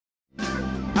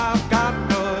I've got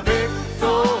the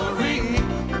victory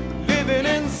living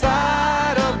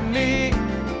inside of me.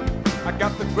 I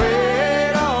got the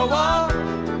greater one.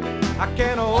 I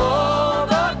can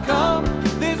overcome.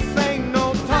 This ain't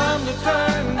no time to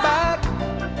turn back.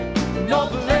 No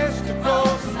place to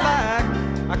go slack.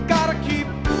 I gotta keep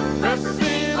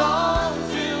pressing on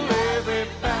till every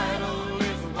battle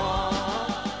is won.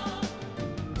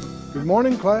 Good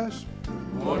morning, class.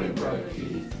 Good morning, Brother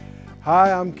Keith.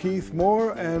 Hi, I'm Keith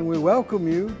Moore, and we welcome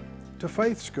you to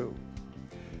Faith School.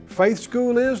 Faith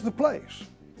School is the place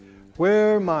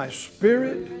where my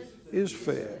spirit is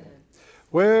fed,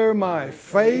 where my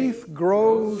faith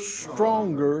grows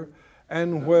stronger,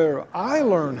 and where I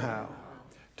learn how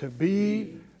to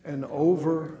be an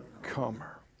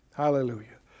overcomer.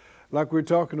 Hallelujah. Like we were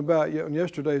talking about in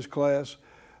yesterday's class,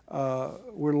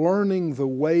 we're learning the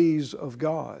ways of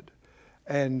God,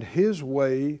 and His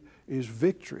way is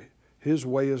victory. His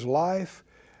way is life,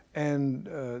 and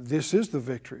this is the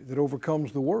victory that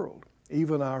overcomes the world,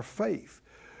 even our faith.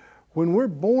 When we're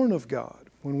born of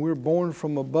God, when we're born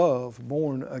from above,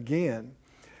 born again,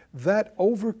 that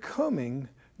overcoming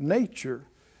nature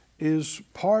is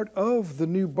part of the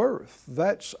new birth.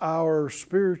 That's our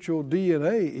spiritual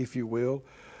DNA, if you will.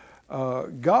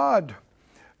 God,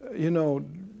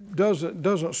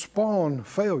 doesn't spawn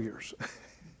failures.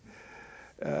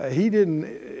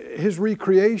 His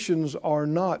recreations are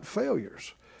not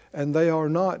failures, and they are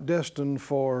not destined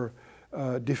for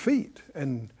defeat.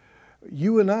 And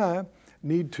you and I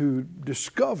need to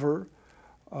discover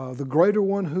the greater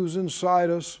one who's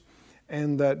inside us,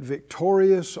 and that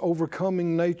victorious,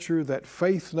 overcoming nature, that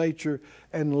faith nature,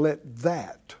 and let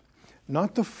that,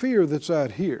 not the fear that's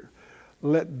out here,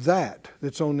 let that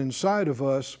that's on the inside of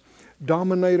us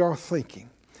dominate our thinking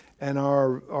and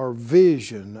our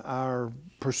vision, our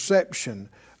perception,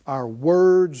 our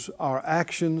words, our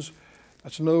actions.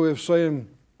 That's another way of saying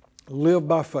live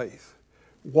by faith,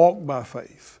 walk by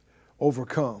faith,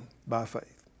 overcome by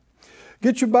faith.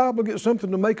 Get your Bible, get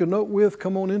something to make a note with.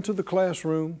 Come on into the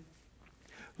classroom.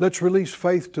 Let's release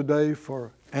faith today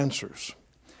for answers.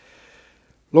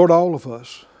 Lord, all of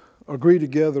us agree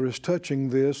together as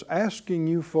touching this, asking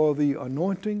you for the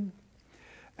anointing,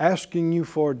 asking you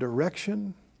for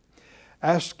direction,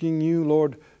 asking you,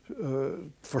 Lord,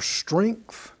 for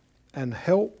strength and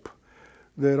help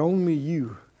that only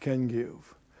you can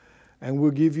give. And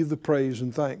we'll give you the praise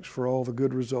and thanks for all the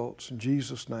good results. In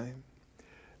Jesus' name,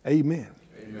 amen.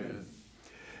 Amen.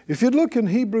 If you'd look in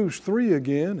Hebrews 3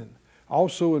 again, and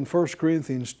also in 1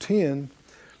 Corinthians 10,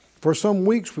 for some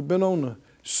weeks we've been on a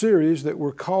series that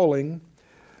we're calling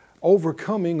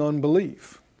Overcoming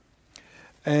Unbelief.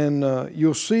 And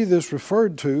you'll see this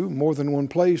referred to more than one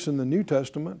place in the New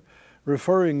Testament,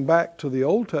 referring back to the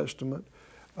Old Testament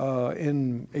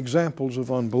in examples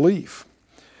of unbelief.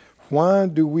 Why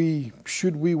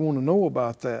should we want to know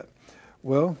about that?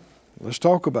 Well, let's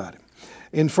talk about it.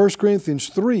 In 1 Corinthians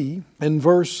 3 and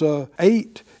verse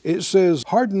 8, it says,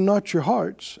 "Harden not your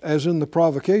hearts, as in the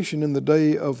provocation in the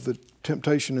day of the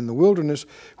temptation in the wilderness,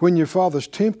 when your fathers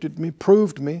tempted me,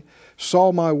 proved me,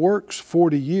 saw my works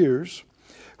 40 years.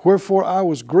 Wherefore I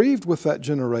was grieved with that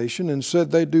generation, and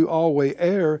said, they do always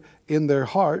err in their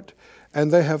heart,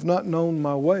 and they have not known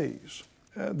my ways."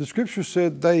 The scripture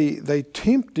said they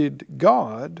tempted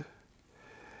God,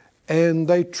 and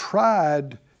they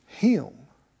tried Him.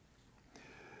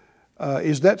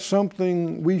 Is that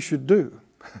something we should do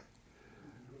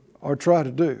or try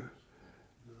to do?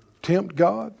 Tempt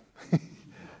God?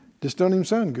 Just don't even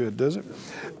sound good, does it?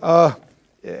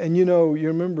 And you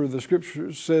remember the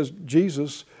scripture says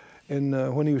Jesus,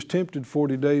 and when He was tempted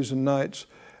 40 days and nights,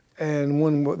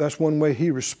 and that's one way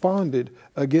He responded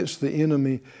against the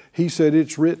enemy. He said,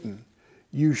 "It's written,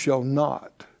 you shall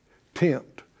not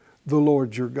tempt the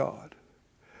Lord your God."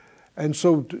 And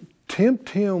so tempt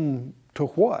Him to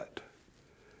what?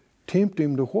 Tempt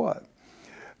Him to what?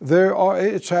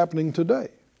 It's happening today,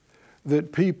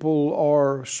 that people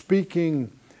are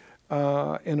speaking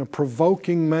in a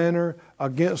provoking manner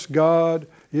against God.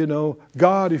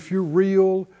 God, if you're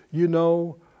real,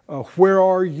 where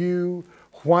are you?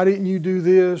 Why didn't you do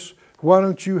this? Why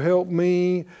don't you help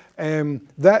me? And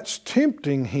that's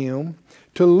tempting Him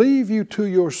to leave you to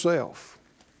yourself.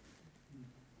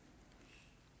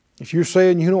 If you're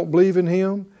saying you don't believe in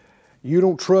Him, you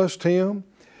don't trust Him,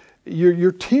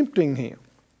 you're tempting Him.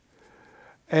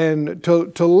 And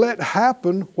to let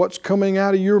happen what's coming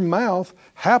out of your mouth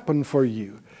happen for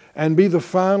you and be the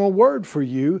final word for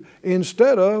you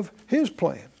instead of His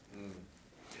plan.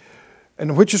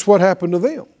 And which is what happened to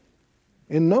them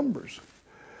in Numbers.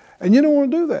 And you don't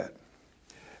want to do that.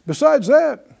 Besides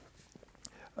that,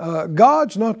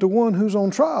 God's not the one who's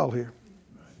on trial here.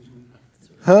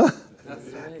 Huh?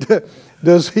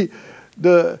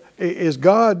 Is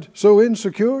God so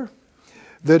insecure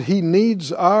that He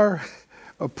needs our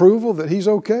approval that He's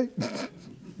okay?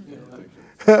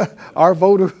 Our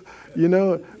vote of,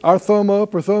 our thumb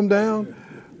up or thumb down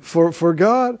for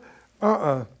God?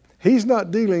 He's not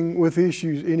dealing with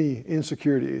issues, any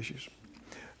insecurity issues.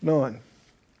 None.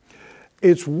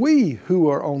 It's we who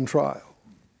are on trial,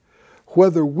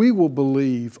 whether we will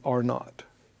believe or not,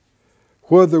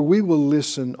 whether we will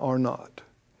listen or not.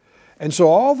 And so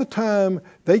all the time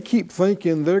they keep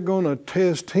thinking they're going to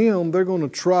test Him, they're going to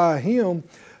try Him.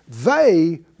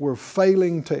 They were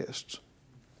failing tests.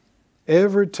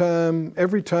 Every time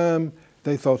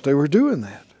they thought they were doing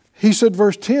that. He said,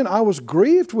 verse 10, I was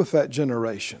grieved with that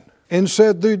generation and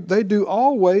said, they do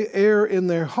always err in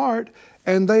their heart,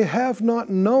 and they have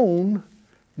not known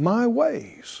my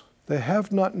ways. They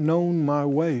have not known my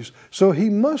ways. So He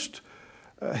must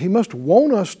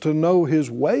want us to know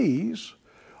His ways,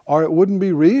 or it wouldn't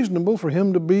be reasonable for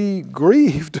Him to be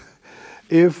grieved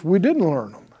if we didn't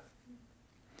learn them.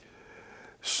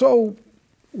 So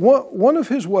one of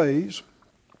His ways,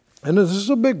 and this is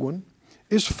a big one,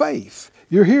 is faith.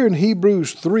 You're here in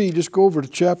Hebrews 3. Just go over to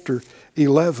chapter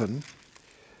 11.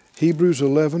 Hebrews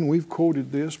 11, we've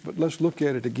quoted this, but let's look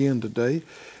at it again today.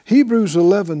 Hebrews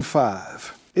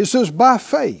 11:5. It says, by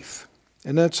faith,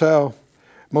 and that's how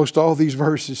most all these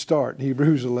verses start in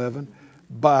Hebrews 11,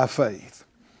 by faith.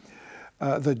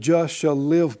 The just shall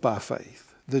live by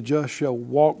faith. The just shall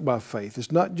walk by faith.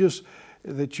 It's not just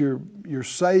that you're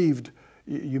saved,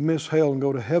 you miss hell and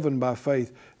go to heaven by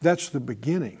faith. That's the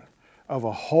beginning of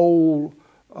a whole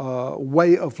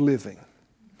way of living.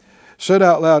 Said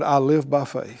out loud, I live by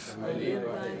faith. I live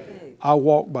by faith. I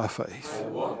walk by faith. I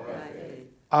walk by faith.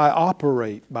 I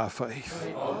operate by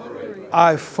faith.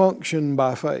 I function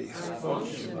by faith.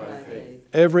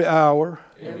 Every hour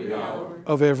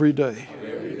of every day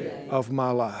of my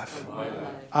life.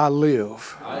 I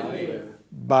live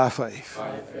by faith.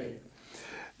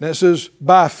 Now it says,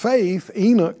 by faith,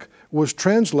 Enoch was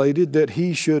translated that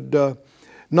he should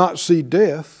not see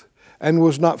death, and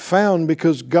was not found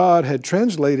because God had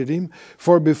translated him.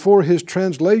 For before his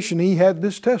translation, he had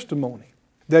this testimony.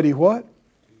 That he what?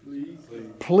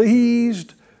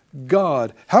 Pleased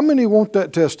God. How many want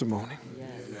that testimony?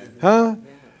 Huh?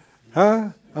 Huh?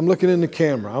 I'm looking in the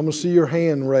camera. I'm going to see your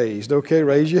hand raised. Okay,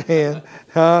 raise your hand.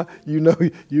 Huh? You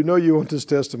know you want this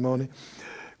testimony.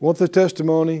 Want the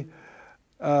testimony?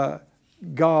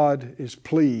 God is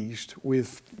pleased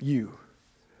with you,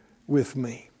 with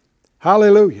me.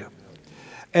 Hallelujah.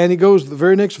 And he goes, the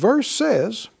very next verse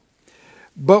says,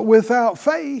 but without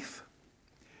faith,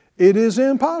 it is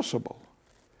impossible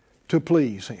to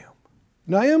please Him.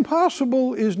 Now,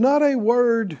 impossible is not a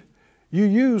word you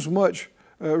use much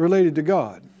related to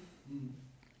God.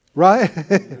 Right?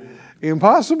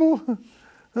 Impossible?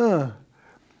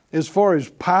 As far as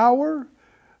power,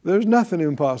 there's nothing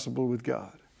impossible with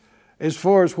God. As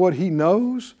far as what He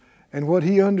knows and what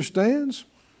He understands,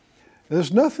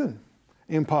 there's nothing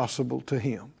impossible to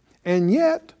Him. And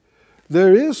yet,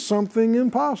 there is something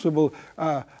impossible.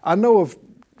 I know of,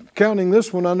 counting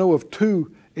this one, I know of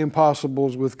two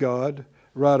impossibles with God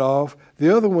right off.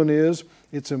 The other one is,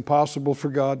 it's impossible for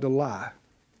God to lie.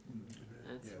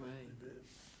 That's right.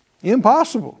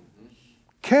 Impossible.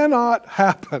 Cannot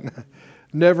happen.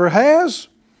 Never has,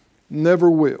 never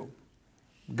will.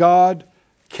 God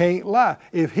can't lie.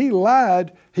 If He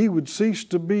lied, He would cease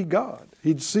to be God.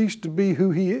 He'd cease to be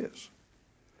who He is.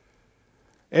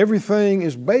 Everything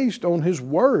is based on His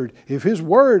Word. If His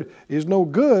Word is no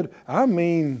good,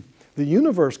 the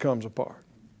universe comes apart.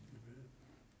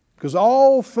 Because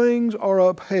all things are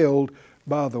upheld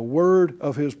by the word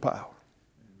of His power.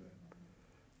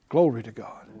 Glory to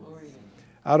God.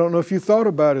 I don't know if you thought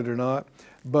about it or not,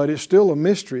 but it's still a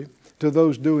mystery to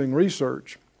those doing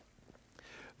research.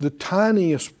 The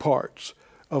tiniest parts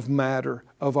of matter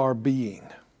of our being,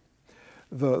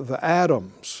 the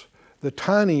atoms, the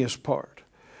tiniest part,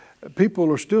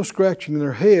 people are still scratching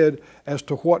their head as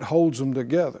to what holds them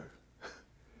together.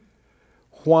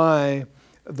 Why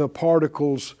the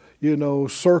particles,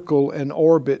 circle and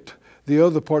orbit the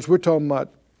other parts. We're talking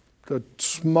about the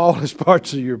smallest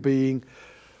parts of your being.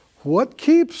 What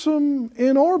keeps them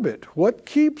in orbit? What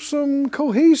keeps them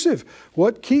cohesive?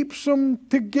 What keeps them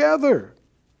together?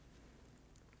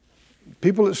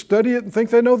 People that study it and think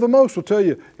they know the most will tell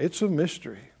you, it's a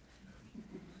mystery.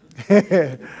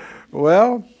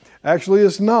 Well, actually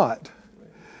it's not.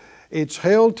 It's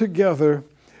held together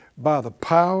by the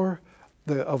power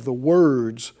of the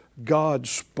words God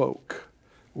spoke.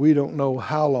 We don't know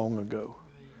how long ago.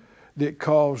 that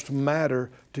caused matter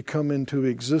to come into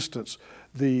existence.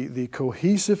 The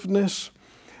cohesiveness,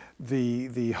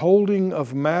 the holding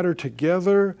of matter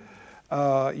together,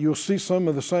 you'll see some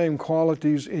of the same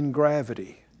qualities in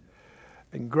gravity.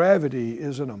 And gravity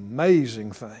is an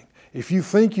amazing thing. If you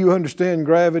think you understand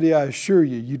gravity, I assure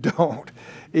you, you don't.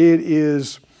 It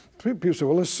is, people say,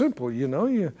 well, it's simple, you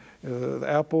know, the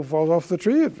apple falls off the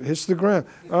tree, it hits the ground.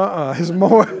 It's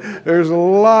more, there's a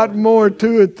lot more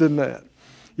to it than that.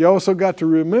 You also got to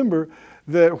remember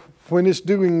that when it's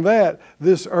doing that,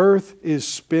 this earth is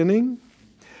spinning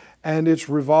and it's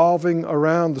revolving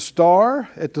around the star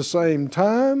at the same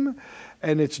time,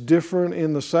 and it's different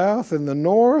in the south and the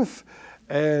north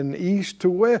and east to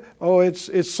west. Oh,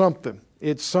 it's something.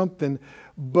 It's something.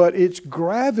 But it's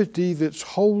gravity that's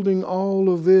holding all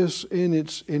of this in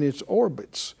its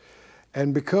orbits.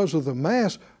 And because of the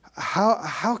mass,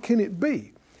 how can it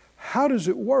be? How does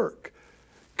it work?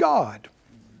 God.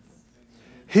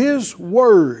 His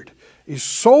word is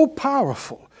so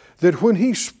powerful that when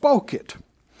He spoke it,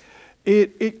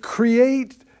 it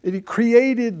created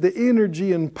the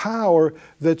energy and power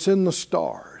that's in the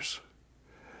stars.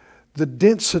 The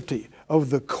density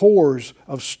of the cores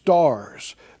of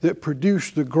stars that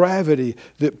produce the gravity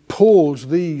that pulls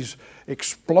these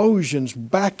explosions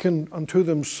back unto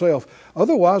themselves.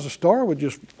 Otherwise, a star would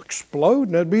just explode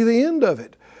and that'd be the end of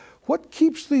it. What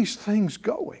keeps these things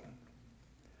going?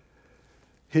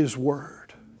 His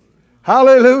Word.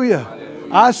 Hallelujah.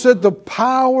 Hallelujah. I said the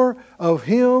power of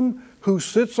Him who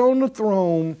sits on the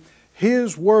throne,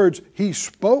 His words, He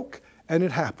spoke and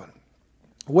it happened.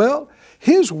 Well,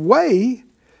 His way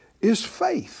is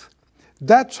faith.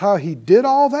 That's how He did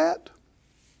all that.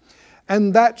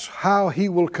 And that's how He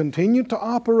will continue to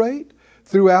operate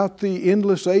throughout the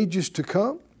endless ages to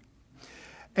come.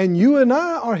 And you and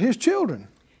I are His children.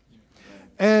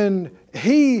 And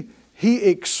He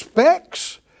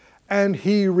expects and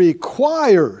He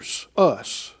requires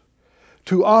us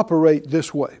to operate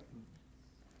this way.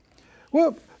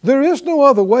 Well, there is no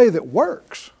other way that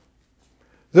works.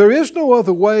 There is no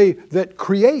other way that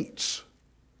creates.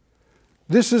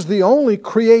 This is the only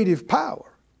creative power.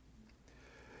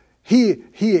 He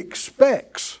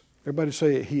expects, everybody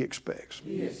say it, He expects.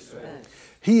 He expects.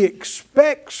 He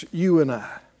expects you and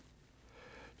I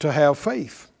to have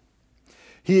faith.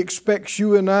 He expects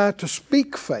you and I to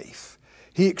speak faith.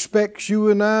 He expects you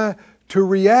and I to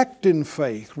react in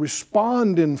faith,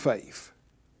 respond in faith.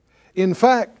 In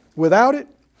fact, without it,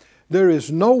 there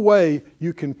is no way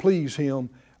you can please Him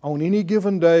on any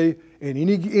given day, in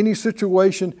any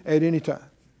situation, at any time.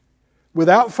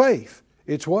 Without faith,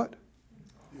 it's what?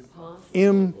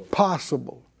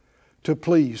 Impossible to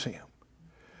please Him.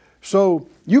 So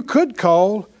you could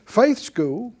call faith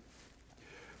school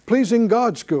pleasing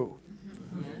God school.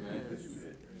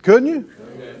 Couldn't you?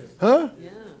 Huh? Yeah.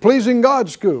 Pleasing God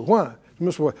school. Why?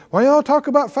 Why y'all talk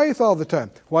about faith all the time?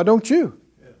 Why don't you?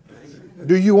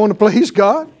 Do you want to please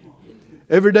God?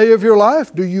 Every day of your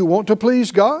life, do you want to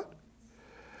please God?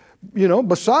 You know,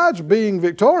 besides being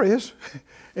victorious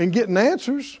and getting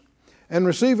answers and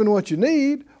receiving what you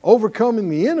need, overcoming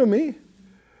the enemy,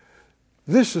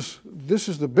 this is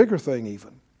the bigger thing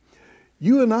even.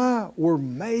 You and I were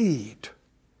made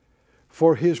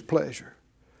for His pleasure,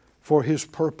 for His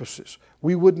purposes.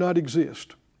 We would not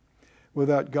exist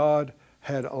without God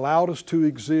had allowed us to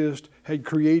exist, had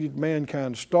created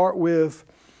mankind to start with.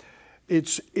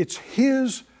 It's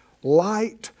His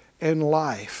light and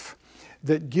life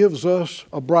that gives us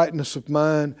a brightness of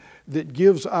mind, that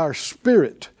gives our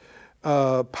spirit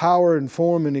power and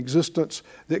form and existence,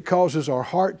 that causes our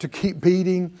heart to keep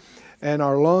beating and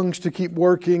our lungs to keep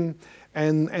working,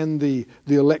 and the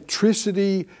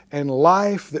electricity and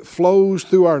life that flows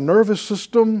through our nervous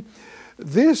system.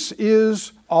 This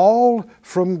is all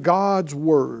from God's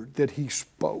Word that He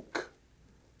spoke.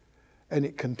 And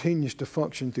it continues to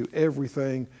function through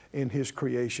everything in His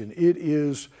creation. It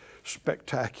is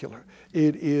spectacular.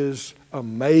 It is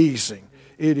amazing.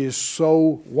 It is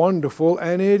so wonderful.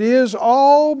 And it is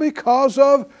all because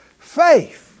of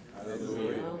faith.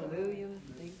 Hallelujah.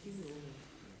 Thank you, Lord.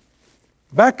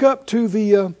 Back up to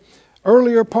the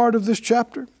earlier part of this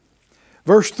chapter.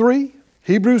 Verse 3.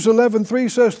 Hebrews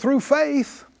 11:3 says, through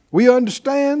faith we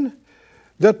understand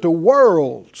that the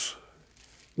worlds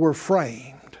were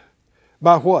framed.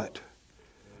 By what?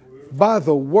 By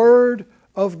the Word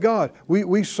of God.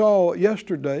 We saw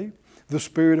yesterday the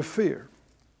spirit of fear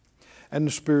and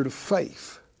the spirit of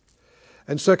faith.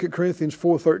 And 2 Corinthians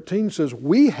 4:13 says,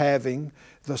 we having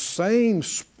the same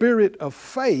spirit of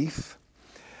faith,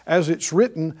 as it's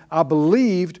written, I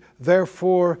believed,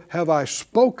 therefore have I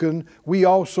spoken. We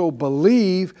also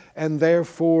believe and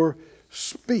therefore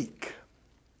speak.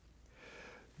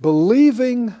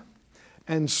 Believing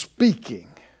and speaking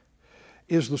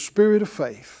is the spirit of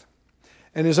faith.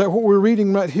 And is that what we're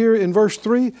reading right here in verse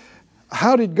 3?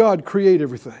 How did God create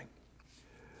everything?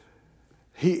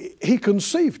 He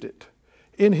conceived it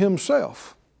in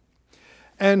Himself.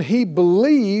 And He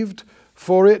believed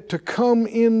for it to come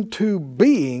into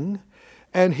being,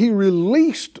 and He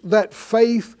released that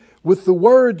faith with the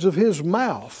words of His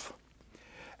mouth.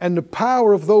 And the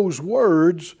power of those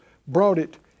words brought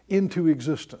it into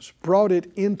existence, brought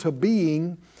it into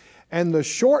being, and the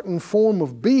shortened form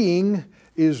of being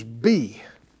is be.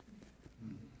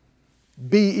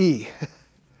 B-E.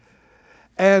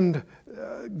 And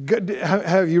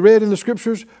have you read in the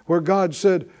Scriptures where God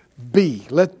said, be,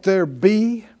 let there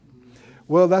be?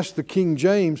 Well, that's the King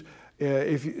James.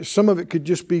 Some of it could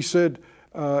just be said,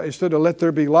 instead of let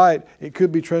there be light, it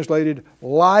could be translated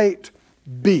light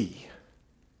be.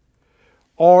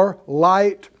 Or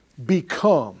light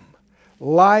become.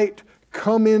 Light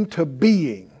come into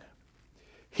being.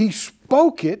 He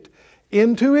spoke it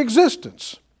into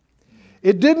existence.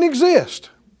 It didn't exist.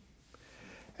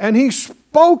 And He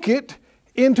spoke it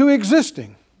into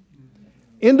existing,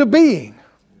 into being.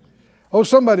 Oh,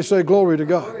 somebody say glory to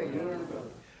God.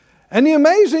 And the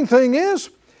amazing thing is,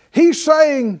 He's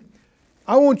saying,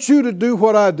 I want you to do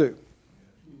what I do.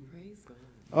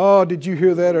 Oh, did you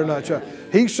hear that or not, child?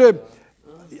 He said,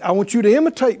 I want you to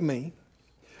imitate me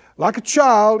like a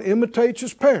child imitates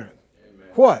his parent.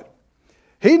 What?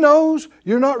 He knows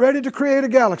you're not ready to create a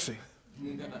galaxy.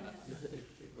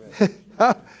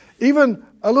 Even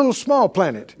a little small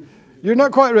planet. You're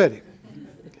not quite ready.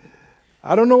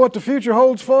 I don't know what the future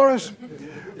holds for us,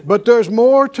 but there's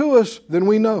more to us than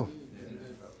we know.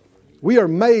 We are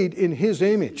made in His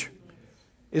image.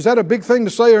 Is that a big thing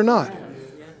to say or not?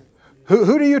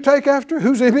 Who do you take after?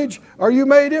 Whose image are you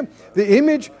made in? The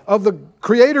image of the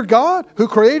Creator God who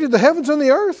created the heavens and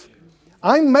the earth.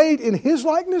 I'm made in His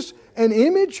likeness and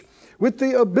image with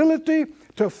the ability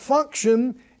to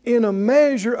function in a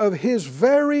measure of His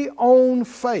very own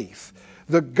faith.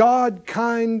 The God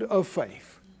kind of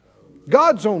faith.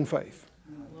 God's own faith.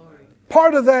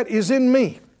 Part of that is in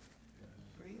me.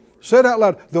 Say it out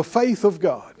loud. The faith of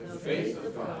God.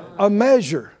 A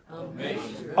measure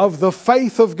of the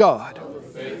faith of God.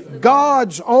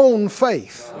 God's own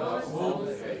faith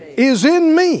is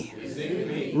in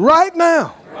me right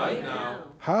now.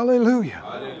 Hallelujah.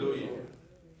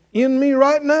 In me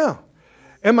right now.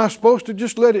 Am I supposed to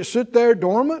just let it sit there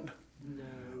dormant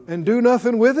and do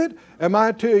nothing with it? Am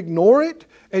I to ignore it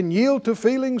and yield to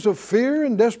feelings of fear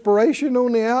and desperation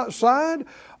on the outside?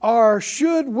 Or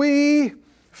should we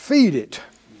feed it?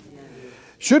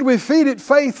 Should we feed it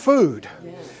faith food?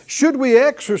 Should we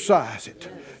exercise it?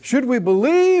 Should we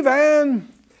believe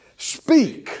and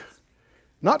speak?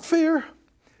 Not fear,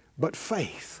 but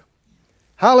faith.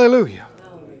 Hallelujah.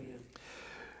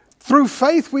 Through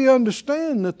faith we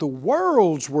understand that the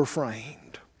worlds were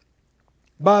framed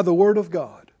by the Word of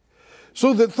God,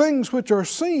 so that things which are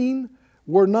seen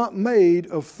were not made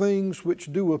of things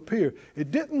which do appear.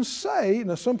 It didn't say,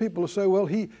 now some people will say, well,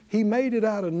 he made it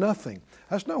out of nothing.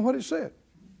 That's not what it said.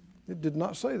 It did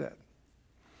not say that.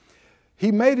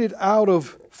 He made it out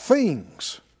of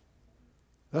things.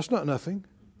 That's not nothing.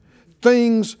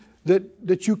 Things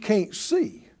that you can't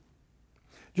see.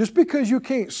 Just because you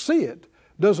can't see it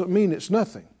doesn't mean it's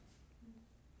nothing.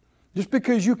 Just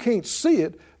because you can't see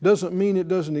it doesn't mean it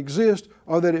doesn't exist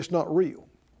or that it's not real.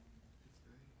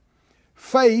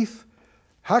 Faith,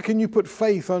 how can you put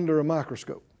faith under a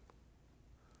microscope?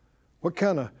 What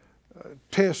kind of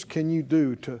test can you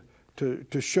do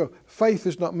to show? Faith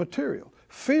is not material.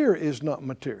 Fear is not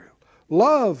material.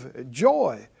 Love,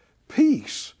 joy,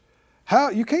 peace.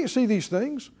 You can't see these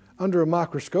things under a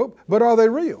microscope, but are they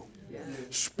real? Yes.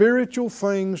 Spiritual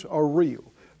things are real.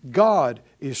 God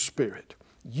is spirit.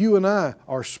 You and I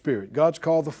are spirit. God's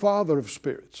called the Father of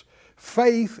spirits.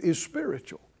 Faith is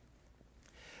spiritual.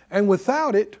 And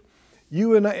without it,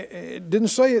 you and I, it didn't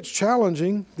say it's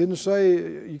challenging, didn't say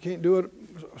you can't do it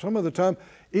some of the time.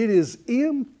 It is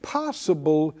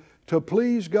impossible to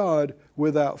please God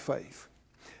without faith.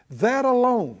 That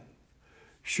alone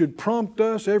should prompt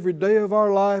us every day of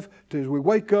our life to, as we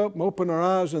wake up and open our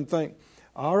eyes and think,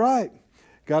 all right,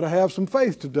 got to have some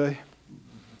faith today.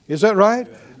 Is that right?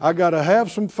 I got to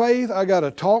have some faith. I got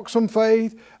to talk some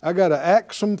faith. I got to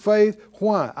act some faith.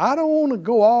 Why? I don't want to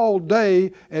go all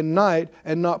day and night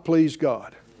and not please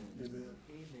God.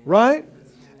 Right?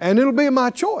 And it'll be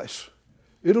my choice.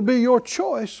 It'll be your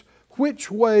choice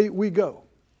which way we go.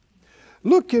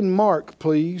 Look in Mark,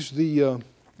 please, the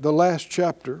last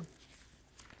chapter.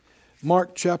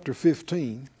 Mark chapter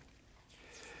 15.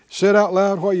 Said out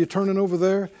loud while you're turning over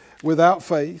there. Without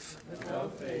faith,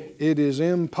 it is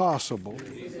impossible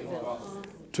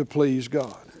to please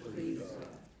God.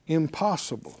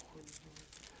 Impossible.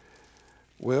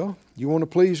 Well, you want to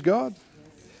please God?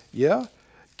 Yeah.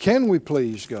 Can we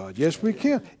please God? Yes, we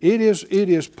can. It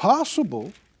is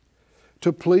possible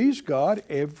to please God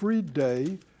every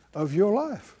day of your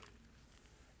life.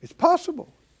 It's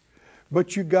possible.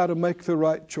 But you got to make the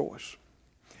right choice.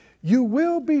 You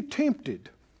will be tempted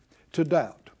to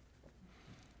doubt.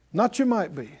 Not you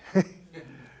might be.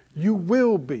 You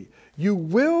will be. You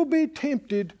will be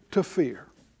tempted to fear.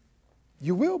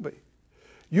 You will be.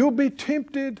 You'll be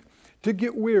tempted to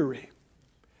get weary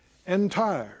and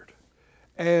tired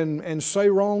and say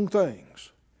wrong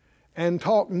things and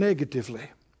talk negatively.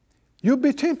 You'll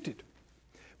be tempted.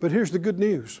 But here's the good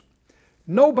news.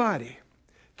 Nobody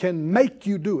can make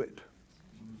you do it.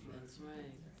 That's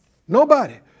right.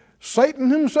 Nobody. Satan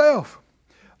himself,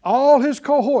 all his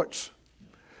cohorts,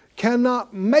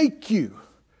 cannot make you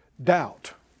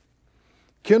doubt,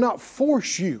 cannot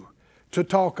force you to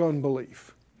talk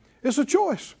unbelief. It's a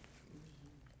choice.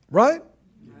 Right?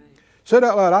 Say it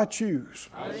out loud. I choose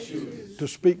to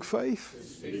speak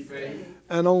faith,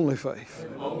 and only faith.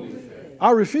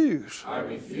 I refuse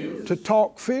to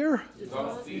talk fear,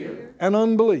 and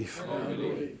unbelief.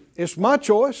 It's my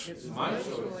choice.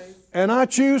 And I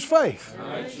choose faith.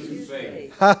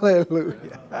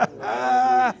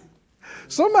 Hallelujah.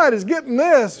 Somebody's getting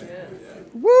this.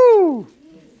 Woo!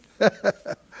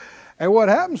 And what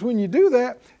happens when you do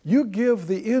that, you give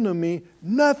the enemy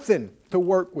nothing to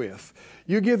work with.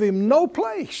 You give him no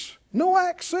place, no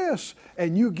access,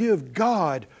 and you give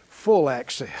God full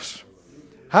access.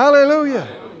 Hallelujah.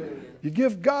 You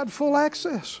give God full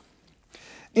access.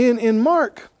 In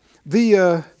Mark,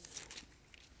 what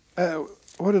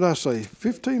did I say?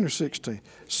 15 or 16?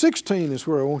 16 is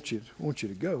where I want you to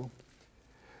go.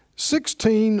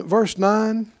 16, verse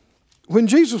 9. When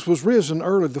Jesus was risen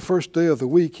early the first day of the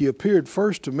week, he appeared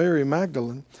first to Mary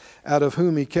Magdalene, out of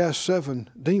whom he cast 7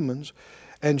 demons.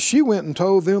 And she went and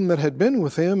told them that had been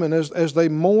with him, and as they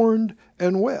mourned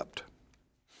and wept.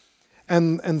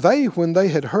 And they, when they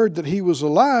had heard that he was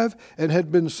alive and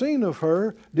had been seen of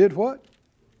her, did what?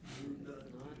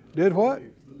 Did what?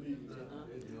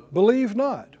 Believe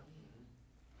not.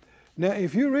 Now,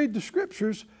 if you read the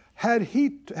scriptures, had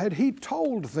he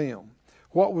told them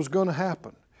what was going to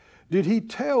happen? Did he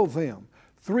tell them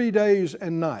 3 days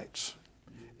and nights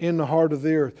in the heart of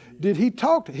the earth? Did he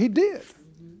talk to them? He did.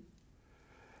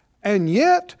 And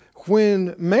yet,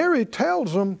 when Mary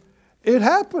tells them, it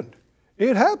happened.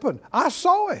 It happened. I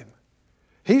saw him.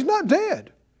 He's not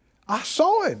dead. I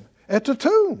saw him at the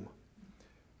tomb.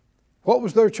 What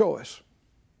was their choice?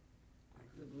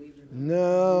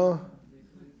 No.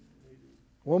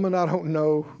 Woman, I don't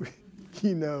know.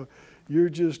 You know, you're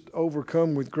just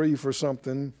overcome with grief or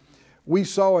something. We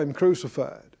saw him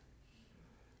crucified.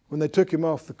 When they took him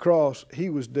off the cross, he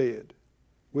was dead.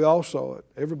 We all saw it.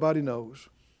 Everybody knows.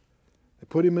 They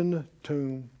put him in the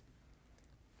tomb.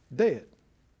 Dead.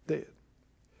 Dead.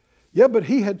 Yeah, but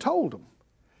he had told them.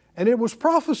 And it was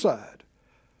prophesied.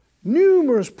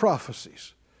 Numerous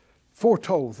prophecies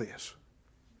foretold this.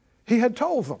 He had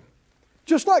told them.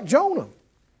 Just like Jonah.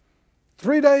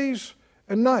 3 days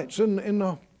and nights in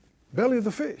the belly of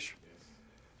the fish.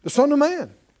 The Son of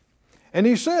Man. And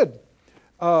he said,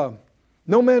 no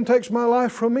man takes my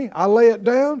life from me. I lay it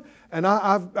down, and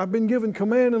I've been given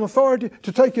command and authority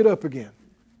to take it up again.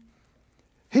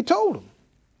 He told them.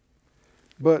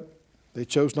 But they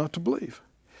chose not to believe.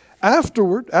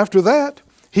 After that,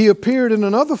 he appeared in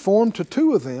another form to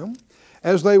 2 of them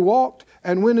as they walked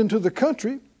and went into the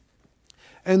country.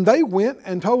 And they went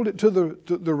and told it to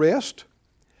the rest.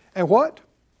 And what?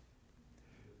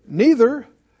 Neither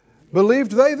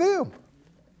believed they them.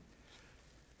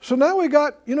 So now we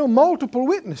got, multiple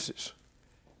witnesses.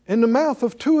 In the mouth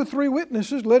of 2 or 3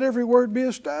 witnesses, let every word be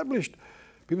established.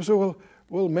 People say,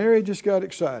 well, Mary just got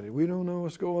excited. We don't know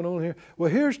what's going on here.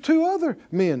 Well, here's 2 other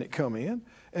men that come in,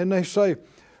 and they say,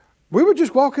 we were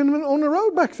just walking on the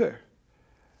road back there.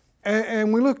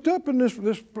 And we looked up, and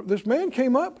this man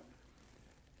came up,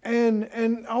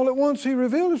 and all at once he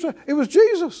revealed himself. It was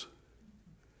Jesus.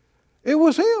 It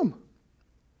was him.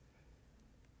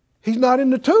 He's not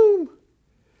in the tomb.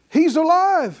 He's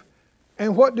alive.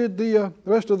 And what did the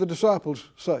rest of the disciples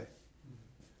say?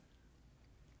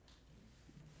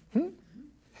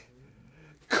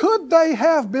 Could they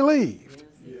have believed?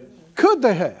 Could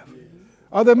they have?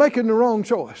 Are they making the wrong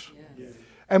choice?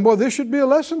 And boy, this should be a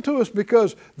lesson to us,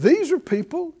 because these are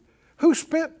people who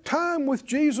spent time with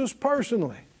Jesus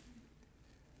personally.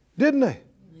 Didn't they?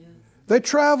 They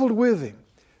traveled with him.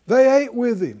 They ate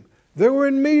with him. They were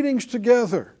in meetings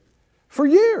together for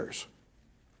years.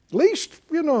 At least,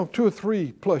 2 or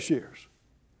 3+ years.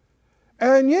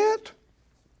 And yet,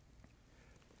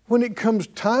 when it comes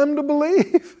time to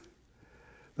believe,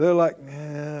 they're like,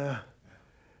 nah,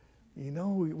 we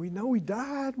know he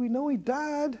died. We know he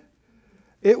died.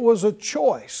 It was a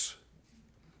choice.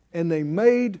 And they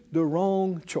made the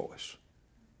wrong choice.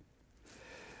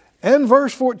 And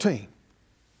verse 14,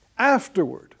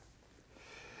 afterward,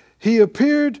 he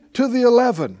appeared to the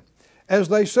 11 as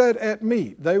they sat at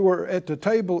meat. They were at the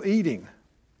table eating.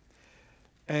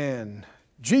 And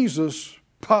Jesus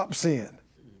pops in.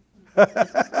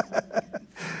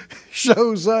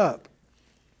 Shows up.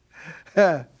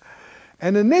 And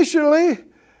initially,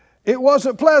 it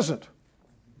wasn't pleasant.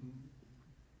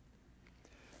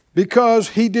 Because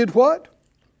he did what?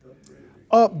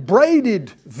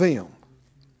 Upbraided them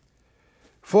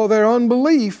for their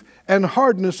unbelief and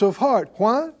hardness of heart.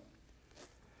 Why?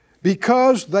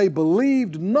 Because they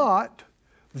believed not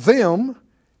them,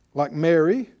 like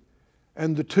Mary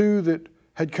and the 2 that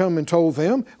had come and told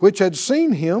them, which had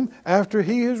seen him after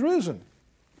he is risen.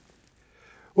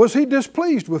 Was he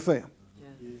displeased with them?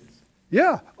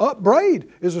 Yeah,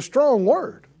 upbraid is a strong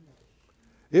word.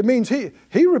 It means he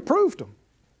reproved them.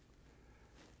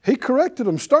 He corrected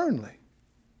them sternly.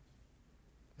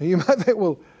 And you might think,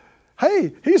 well,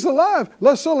 hey, he's alive.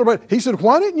 Let's celebrate. He said,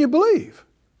 why didn't you believe?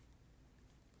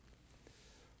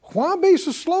 Why be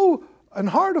so slow and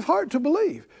hard of heart to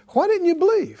believe? Why didn't you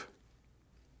believe?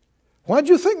 Why did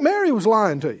you think Mary was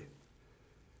lying to you?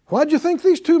 Why did you think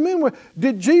these 2 men were?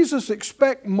 Did Jesus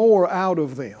expect more out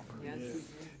of them?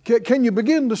 Yes. Can you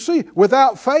begin to see?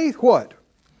 Without faith, what?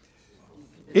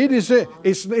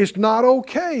 It's not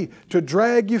okay to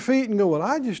drag your feet and go, well,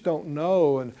 I just don't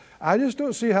know, and I just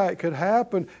don't see how it could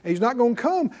happen. He's not going to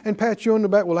come and pat you on the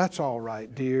back. Well, that's all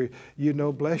right, dear.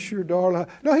 Bless your darling.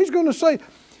 No, he's going to say,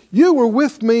 you were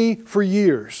with me for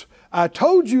years. I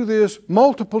told you this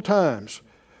multiple times.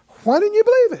 Why didn't you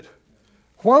believe it?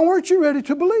 Why weren't you ready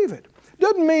to believe it?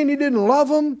 Doesn't mean he didn't love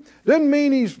them. Doesn't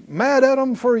mean he's mad at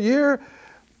them for a year.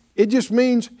 It just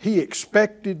means he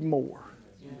expected more.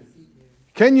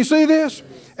 Can you see this?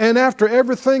 And after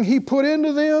everything he put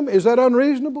into them, is that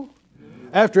unreasonable?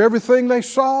 After everything they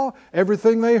saw,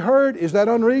 everything they heard, is that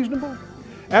unreasonable?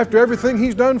 After everything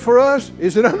he's done for us,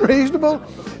 is it unreasonable?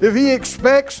 If he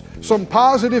expects some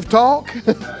positive talk,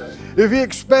 if he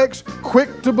expects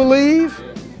quick to believe,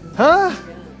 huh?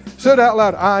 Say it out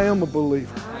loud, I am a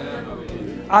believer.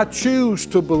 I choose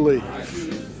to believe.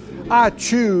 I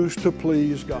choose to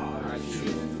please God.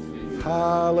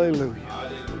 Hallelujah.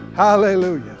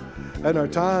 Hallelujah. And our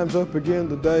time's up again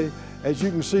today. As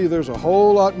you can see, there's a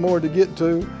whole lot more to get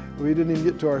to. We didn't even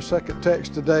get to our second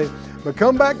text today. But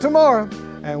come back tomorrow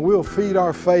and we'll feed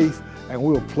our faith and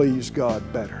we'll please God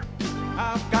better.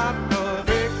 I've got the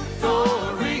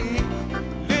victory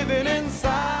living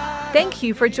inside. Thank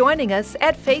you for joining us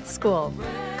at Faith School.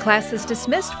 Class is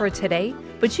dismissed for today,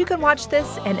 but you can watch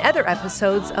this and other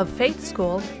episodes of Faith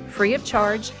School free of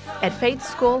charge at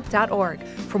faithschool.org.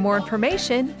 For more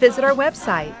information, visit our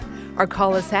website or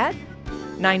call us at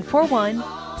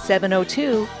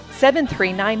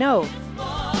 941-702-7390.